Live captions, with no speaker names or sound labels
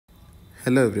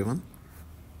Hello everyone.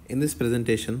 In this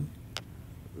presentation,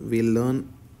 we'll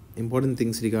learn important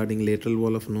things regarding lateral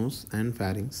wall of nose and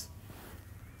pharynx.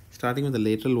 Starting with the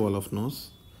lateral wall of nose,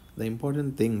 the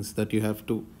important things that you have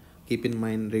to keep in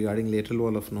mind regarding lateral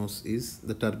wall of nose is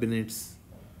the turbinates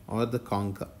or the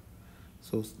concha.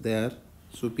 So they are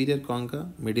superior concha,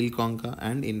 middle concha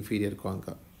and inferior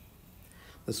concha.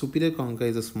 The superior concha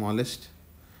is the smallest,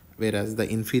 whereas the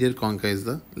inferior concha is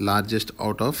the largest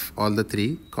out of all the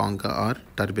three concha or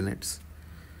turbinates.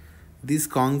 This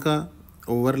concha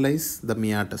overlies the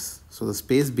meatus. So the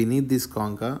space beneath this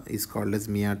concha is called as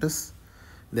meatus.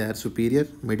 They are superior,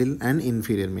 middle and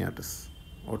inferior meatus.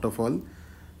 Out of all,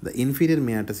 the inferior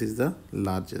meatus is the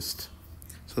largest.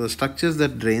 So the structures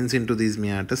that drains into these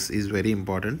meatus is very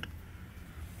important.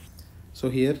 So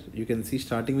here you can see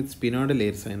starting with sphenoidal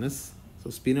air sinus.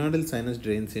 So sphenoidal sinus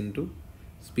drains into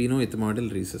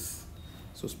sphenoethmoidal recess.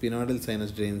 So sphenoidal sinus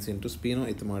drains into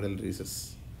sphenoethmoidal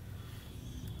recess.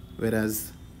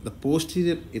 Whereas the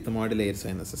posterior ethmoidal air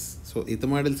sinuses. So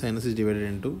ethmoidal sinus is divided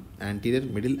into anterior,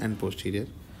 middle and posterior.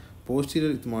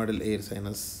 Posterior ethmoidal air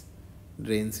sinus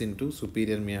drains into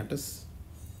superior meatus,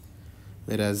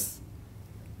 whereas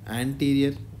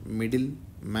anterior, middle,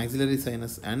 maxillary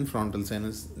sinus and frontal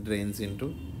sinus drains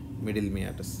into middle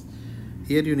meatus.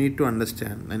 Here you need to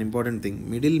understand an important thing.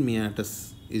 Middle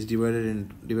meatus is divided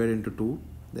into two,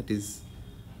 that is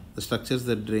the structures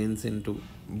that drains into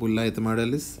bulla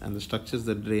ethmoidalis and the structures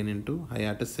that drain into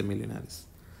hiatus semilunaris.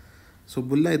 So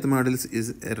bulla ethmoidalis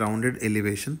is a rounded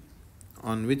elevation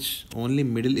on which only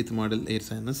middle ethmoidal air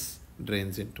sinus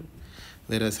drains into,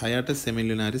 whereas hiatus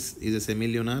semilunaris is a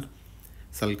semilunar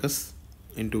sulcus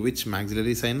into which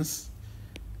maxillary sinus,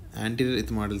 anterior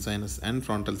ethmoidal sinus and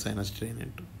frontal sinus drain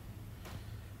into.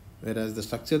 Whereas the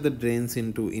structure that drains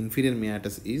into inferior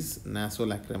meatus is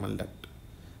nasolacrimal duct.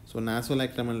 So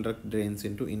nasolacrimal duct drains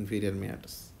into inferior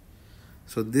meatus.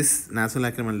 So this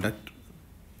nasolacrimal duct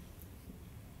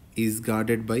is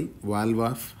guarded by valve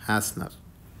of Hasner.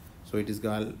 So it is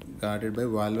guarded by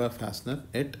valve of Hasner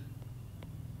at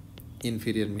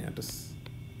inferior meatus.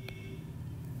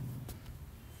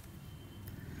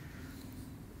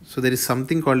 So there is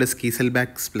something called as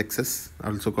Kieselbach's plexus,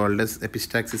 also called as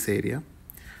Epistaxis area.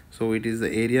 So it is the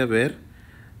area where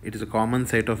it is a common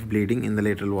site of bleeding in the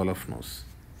lateral wall of nose.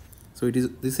 So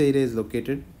this area is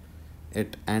located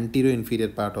at anterior-inferior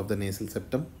part of the nasal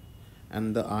septum,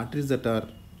 and the arteries that are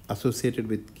associated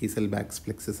with Kieselbach's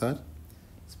plexus are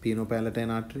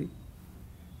sphenopalatine artery,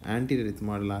 anterior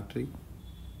ethmoidal artery,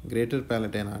 greater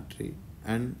palatine artery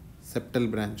and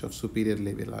septal branch of superior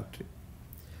labial artery.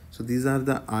 So these are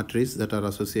the arteries that are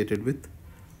associated with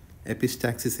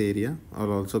Epistaxis area,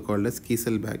 or also called as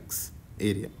Kieselbach's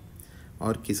area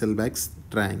or Kieselbach's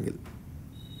triangle.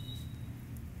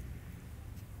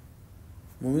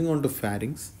 Moving on to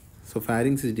pharynx. So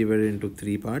pharynx is divided into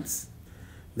three parts.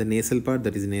 The nasal part,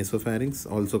 that is nasopharynx,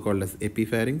 also called as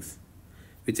epipharynx,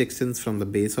 which extends from the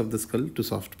base of the skull to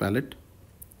soft palate,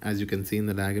 as you can see in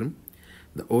the diagram.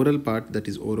 The oral part, that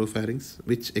is oropharynx,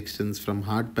 which extends from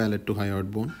hard palate to hyoid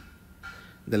bone.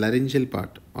 The laryngeal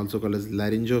part, also called as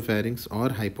laryngopharynx or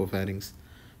hypopharynx,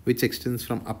 which extends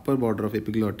from upper border of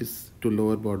epiglottis to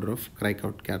lower border of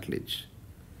cricoid cartilage.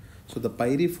 So the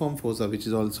pyriform fossa, which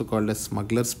is also called as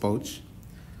smuggler's pouch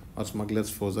or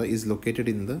smuggler's fossa, is located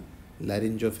in the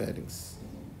laryngopharynx.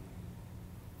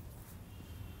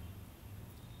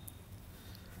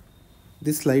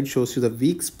 This slide shows you the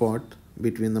weak spot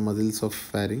between the muscles of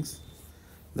pharynx.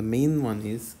 The main one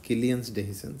is Killian's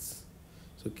dehiscence.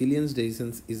 So Killian's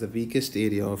dehiscence is the weakest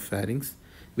area of pharynx,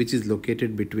 which is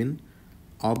located between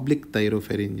oblique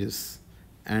thyropharynges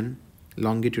and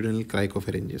longitudinal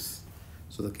cricopharynges.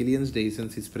 So the Killian's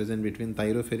dehiscence is present between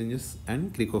thyropharynges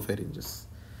and cricopharynges.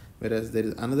 Whereas there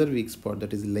is another weak spot,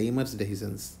 that is Laymer's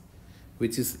dehiscence,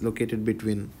 which is located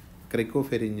between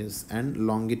cricopharynges and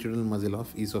longitudinal muscle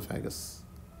of esophagus.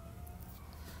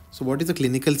 So what is the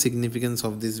clinical significance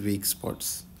of these weak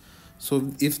spots?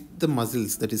 So if the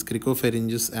muscles, that is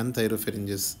cricopharynges and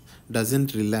thyropharynges,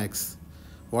 doesn't relax,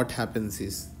 what happens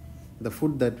is the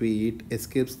food that we eat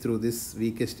escapes through this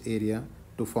weakest area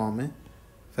to form a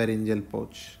pharyngeal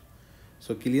pouch.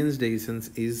 So Killian's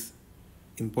dehiscence is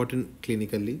important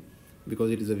clinically because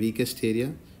it is the weakest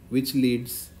area, which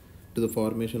leads to the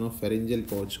formation of pharyngeal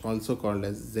pouch, also called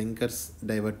as Zenker's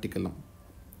diverticulum.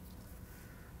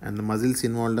 And the muscles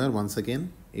involved are, once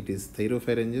again, it is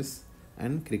thyropharynges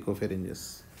and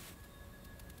cricopharynges.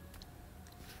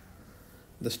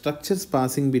 The structures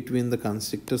passing between the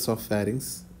constructors of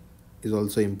pharynx is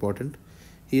also important.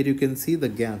 Here you can see the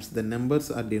gaps. The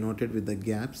numbers are denoted with the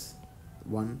gaps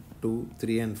 1, 2,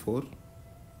 3 and 4.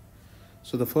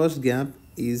 So the first gap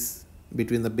is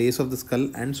between the base of the skull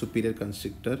and superior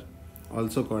constrictor,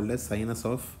 also called as sinus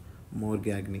of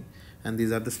Morgagni, and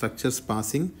these are the structures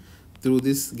passing through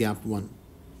this gap 1.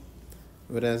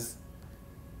 Whereas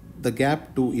the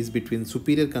gap 2 is between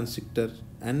superior constrictor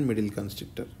and middle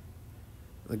constrictor.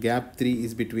 The gap 3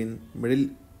 is between middle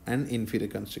and inferior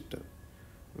constrictor,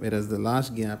 whereas the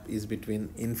last gap is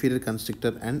between inferior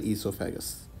constrictor and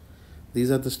esophagus.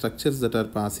 These are the structures that are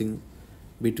passing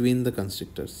between the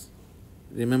constrictors.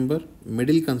 Remember,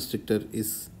 middle constrictor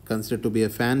is considered to be a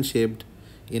fan shaped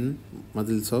in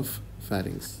muscles of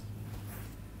pharynx.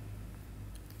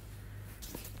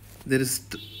 There is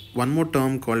one more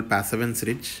term called Passavant's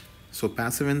ridge. So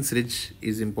Passavant's ridge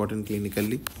is important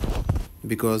clinically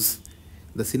because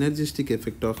the synergistic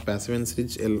effect of Passavant's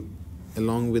ridge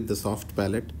along with the soft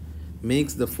palate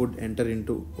makes the food enter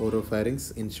into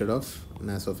oropharynx instead of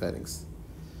nasopharynx.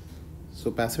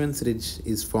 So Passavant's ridge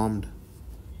is formed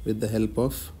with the help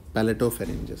of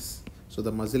palatopharynges. So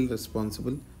the muscle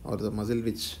responsible, or the muscle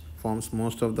which forms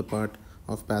most of the part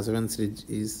of Passavant's ridge,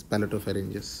 is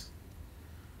palatopharynges.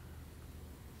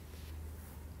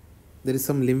 There is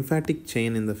some lymphatic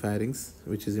chain in the pharynx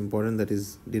which is important, that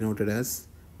is denoted as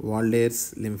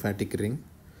Waldeyer's lymphatic ring.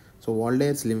 So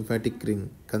Waldeyer's lymphatic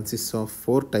ring consists of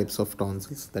 4 types of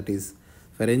tonsils, that is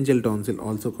pharyngeal tonsil,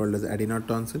 also called as adenoid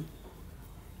tonsil,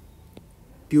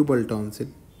 tubal tonsil,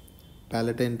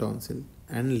 palatine tonsil,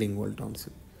 and lingual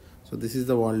tonsil. So this is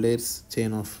the Waldeyer's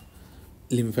chain of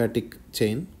lymphatic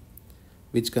chain,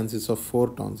 which consists of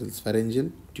 4 tonsils: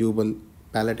 pharyngeal, tubal,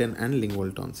 palatine, and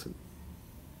lingual tonsil.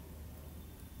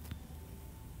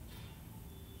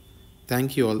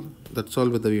 Thank you all. That's all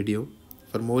with the video.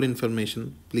 For more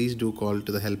information, please do call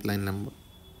to the helpline number.